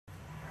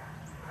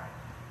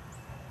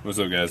What's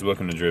up, guys?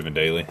 Welcome to Driven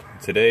Daily.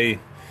 Today,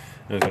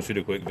 I'm going to shoot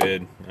a quick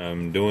vid.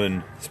 I'm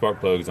doing spark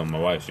plugs on my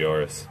wife's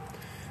Yaris.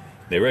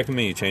 They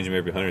recommend you change them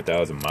every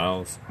 100,000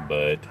 miles,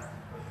 but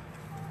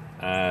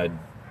I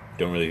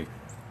don't really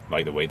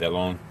like to wait that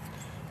long.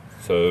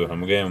 So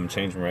I'm going to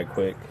change them right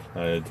quick.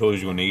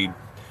 Tools you'll need: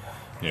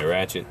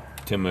 ratchet,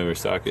 10mm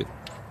socket,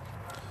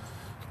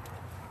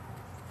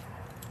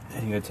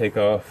 and you're going to take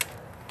off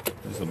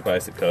this little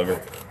plastic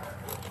cover.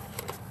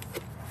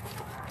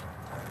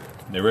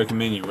 They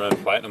recommend you run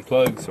platinum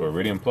plugs or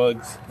iridium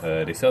plugs.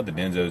 They sell the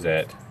Denzos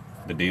at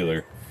the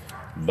dealer,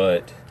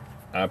 but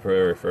I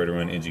prefer to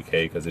run NGK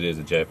because it is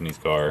a Japanese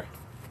car,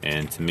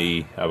 and to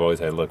me, I've always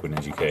had luck with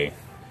NGK.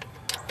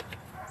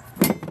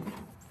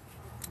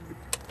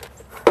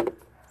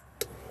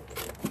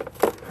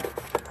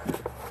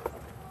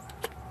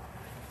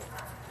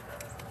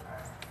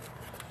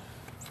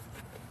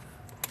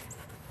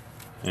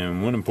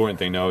 And one important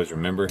thing to always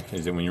remember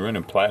is that when you're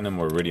running platinum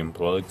or iridium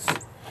plugs,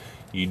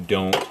 you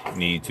don't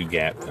need to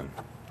gap them.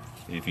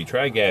 If you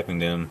try gapping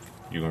them,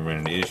 you're going to run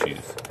into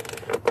issues.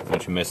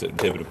 Once you mess up the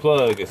tip of the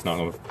plug, it's not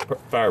going to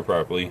fire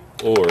properly,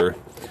 or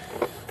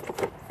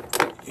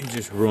you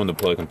just ruin the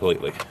plug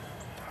completely.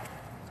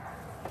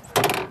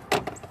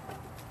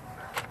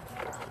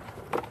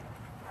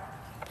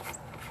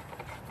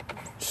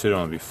 Should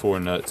only be 4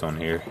 nuts on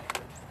here.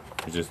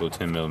 It's just little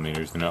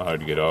 10mm. They're not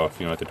hard to get off.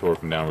 You don't have to torque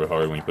them down real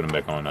hard when you put them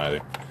back on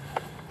either.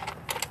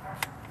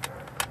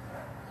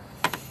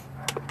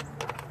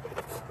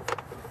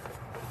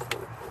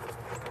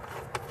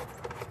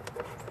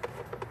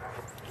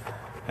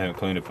 I haven't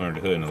cleaned up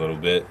under the hood in a little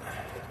bit.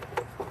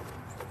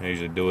 I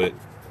usually do it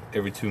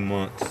every 2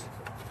 months.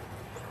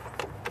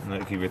 I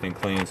like to keep everything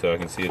clean so I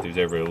can see if there's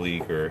ever a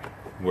leak or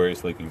where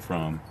it's leaking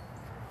from.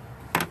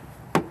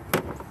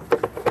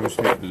 I'm just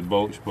take this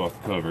bolt, just pull off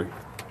the cover.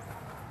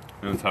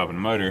 And on top of the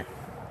motor,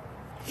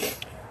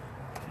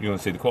 you're going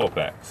to see the coil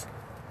packs.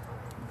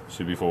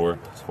 Should be 4,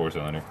 it's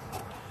 4-cylinder.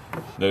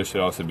 Those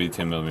should also be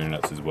 10mm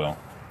nuts as well,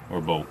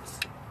 or bolts.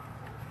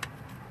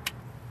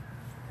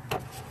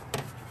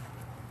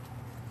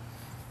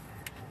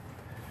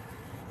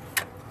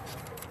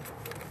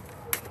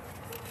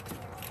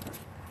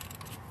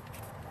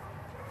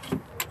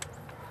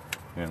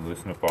 And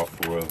loosen up all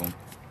 4 of them.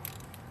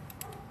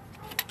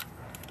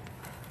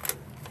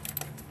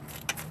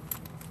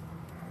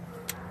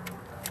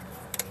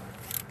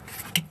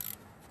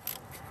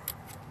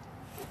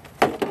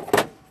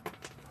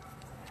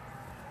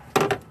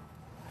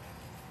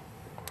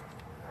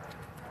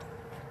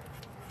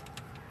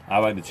 I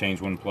like to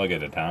change one plug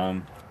at a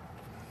time.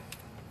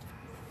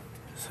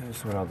 So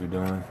that's what I'll be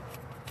doing.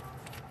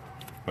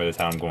 Or that's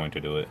how I'm going to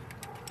do it.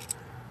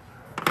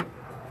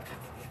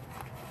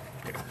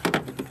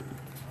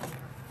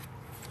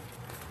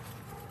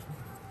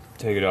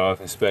 Take it off,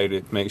 inspect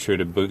it, make sure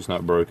the boot's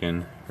not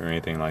broken or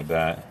anything like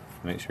that.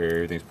 Make sure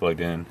everything's plugged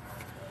in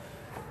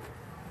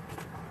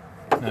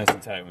nice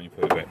and tight when you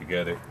put it back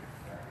together.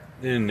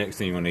 Then next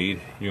thing you'll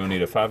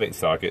need a 5/8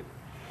 socket.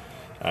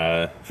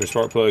 For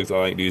spark plugs, I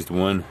like to use the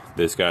one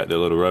that's got the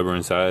little rubber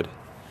inside.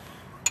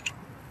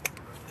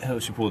 It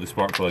helps you pull the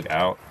spark plug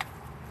out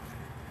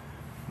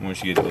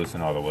once you get it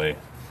loosened all the way.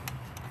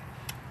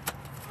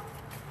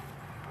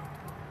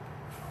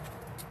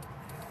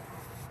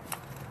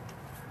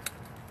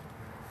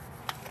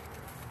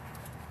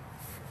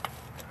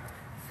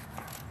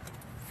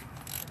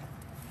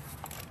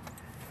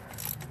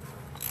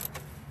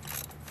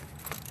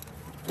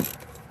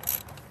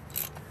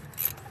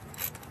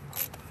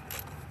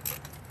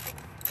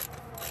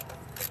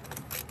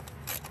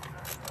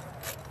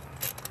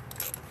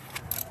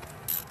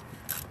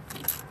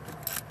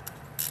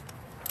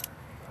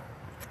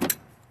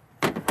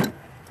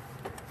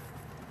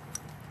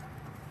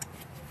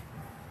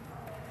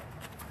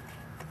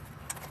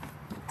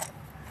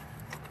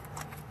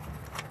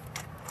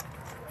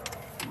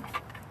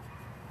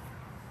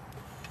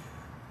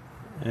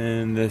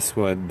 And that's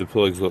what the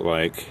plugs look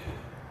like.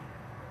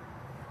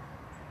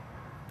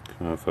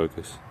 Come on,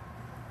 focus.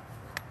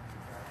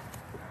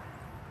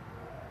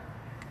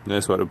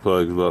 That's what the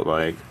plugs look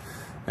like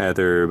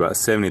after about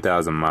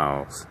 70,000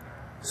 miles.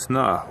 It's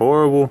not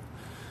horrible,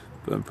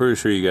 but I'm pretty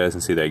sure you guys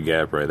can see that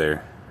gap right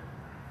there.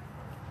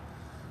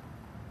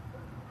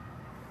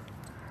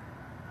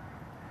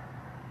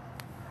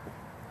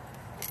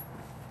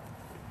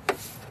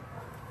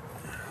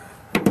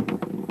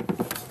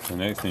 The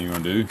next thing you're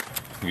going to do,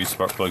 you get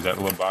spark plugs out of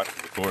the little box,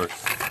 of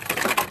course.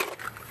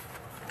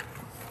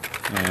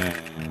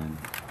 And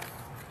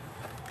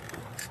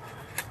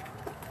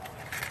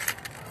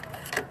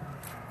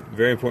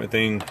very important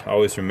thing,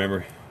 always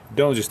remember,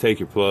 don't just take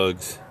your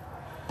plugs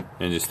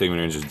and just stick them in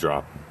there and just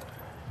drop them.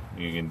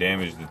 You can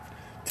damage the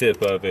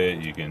tip of it,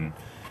 you can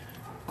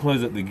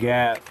close up the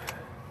gap.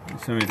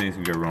 So many things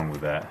can go wrong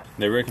with that.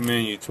 They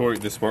recommend you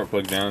torque the spark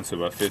plug down to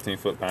about 15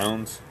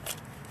 foot-pounds.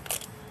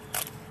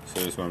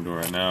 So that's what I'm doing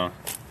right now.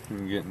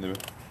 I'm getting the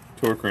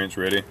torque wrench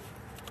ready.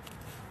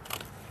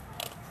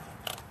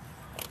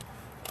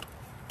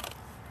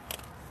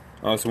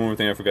 Also, one more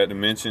thing I forgot to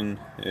mention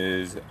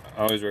is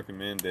I always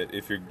recommend that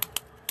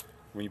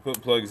when you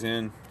put plugs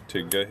in,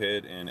 to go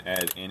ahead and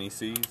add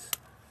anti-seize,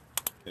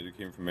 that it keep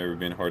them from ever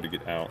being hard to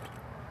get out.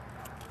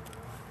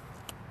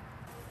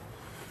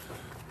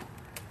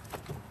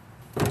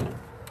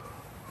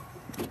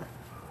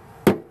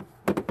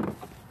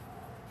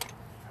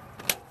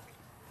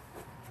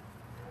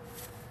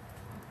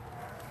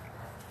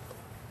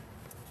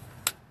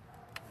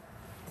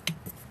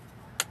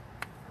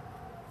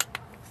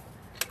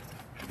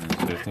 And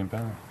it's 15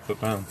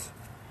 foot-pounds.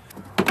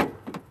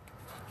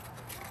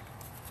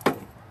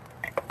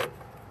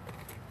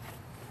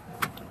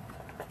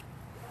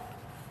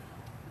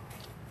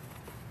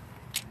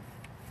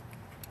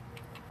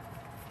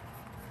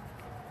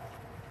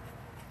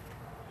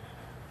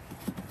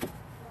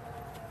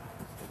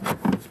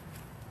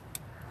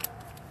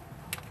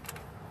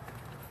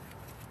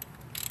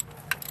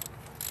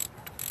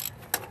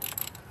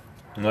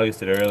 And like I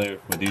said earlier,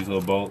 with these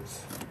little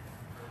bolts,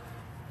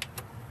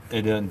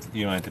 you don't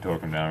have to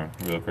torque them down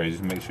real crazy.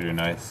 Just make sure they're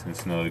nice and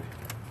snug.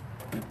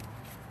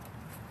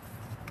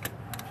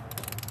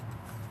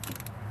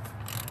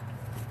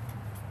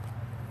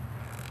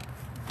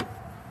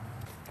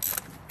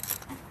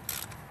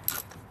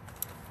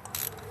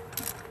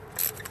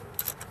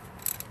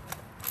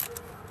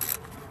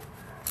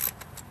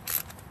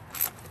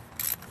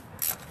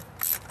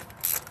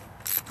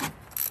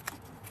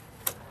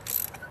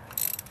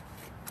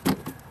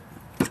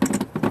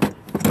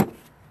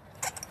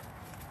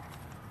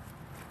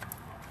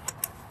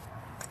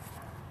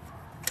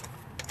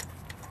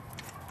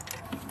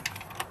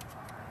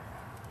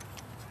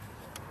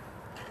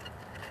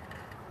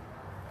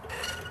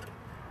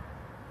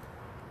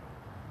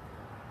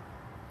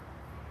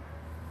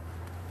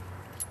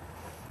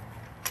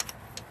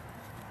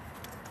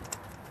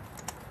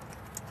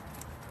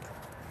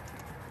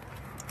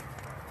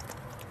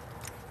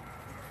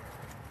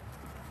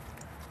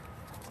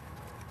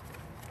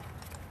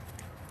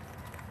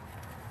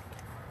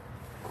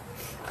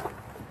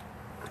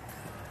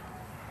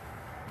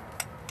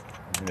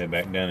 And then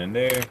back down in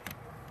there,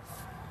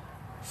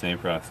 same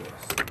process.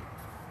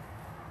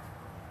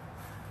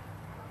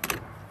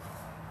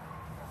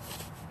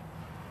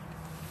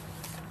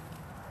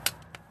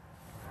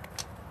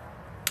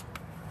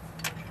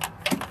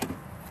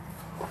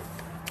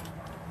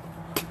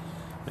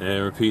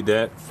 And repeat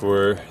that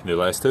for the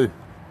last two.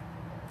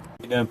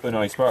 Get done putting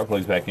all your spark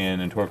plugs back in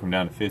and torque them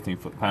down to 15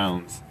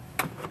 foot-pounds.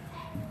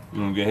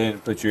 You're going to go ahead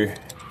and put your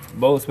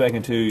bolts back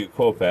into your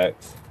coil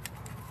packs.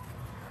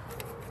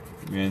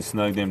 You're going to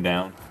snug them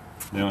down.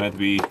 They don't have to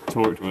be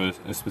torqued with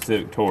a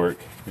specific torque.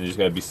 They just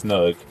got to be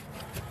snug.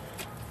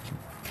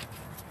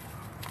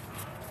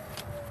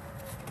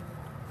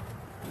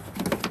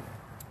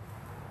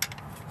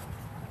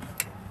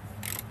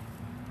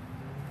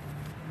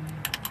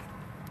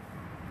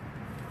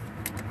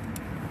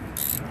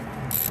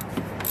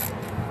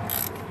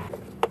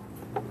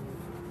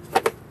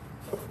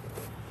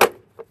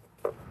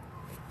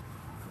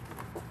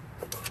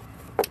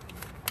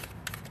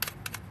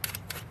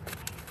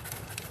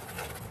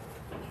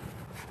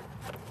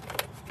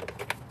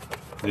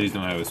 These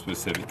don't have a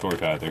specific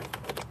torque either.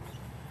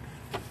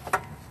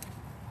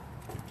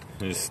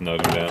 Just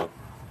snug them down.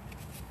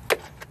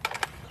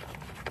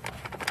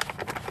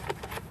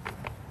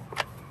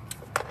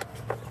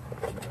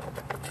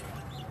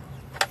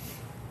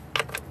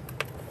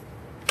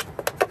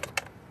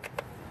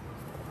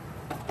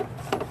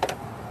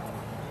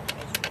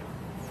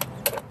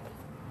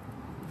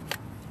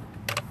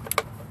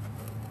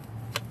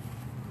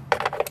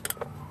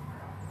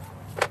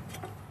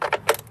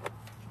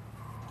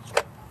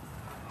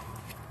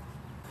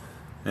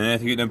 And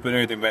after you get done putting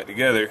everything back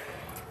together,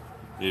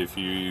 if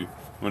you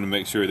want to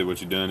make sure that what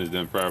you've done is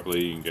done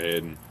properly, you can go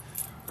ahead and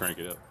crank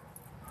it up.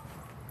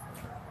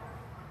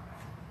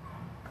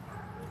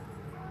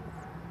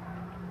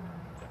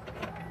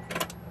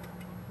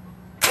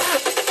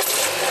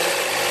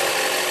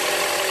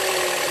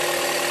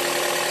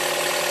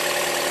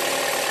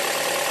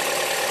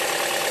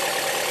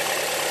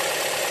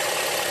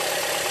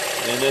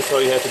 And that's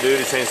all you have to do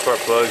to change spark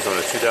plugs on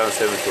a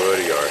 2007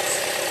 Toyota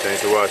Yaris.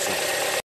 Thanks for watching.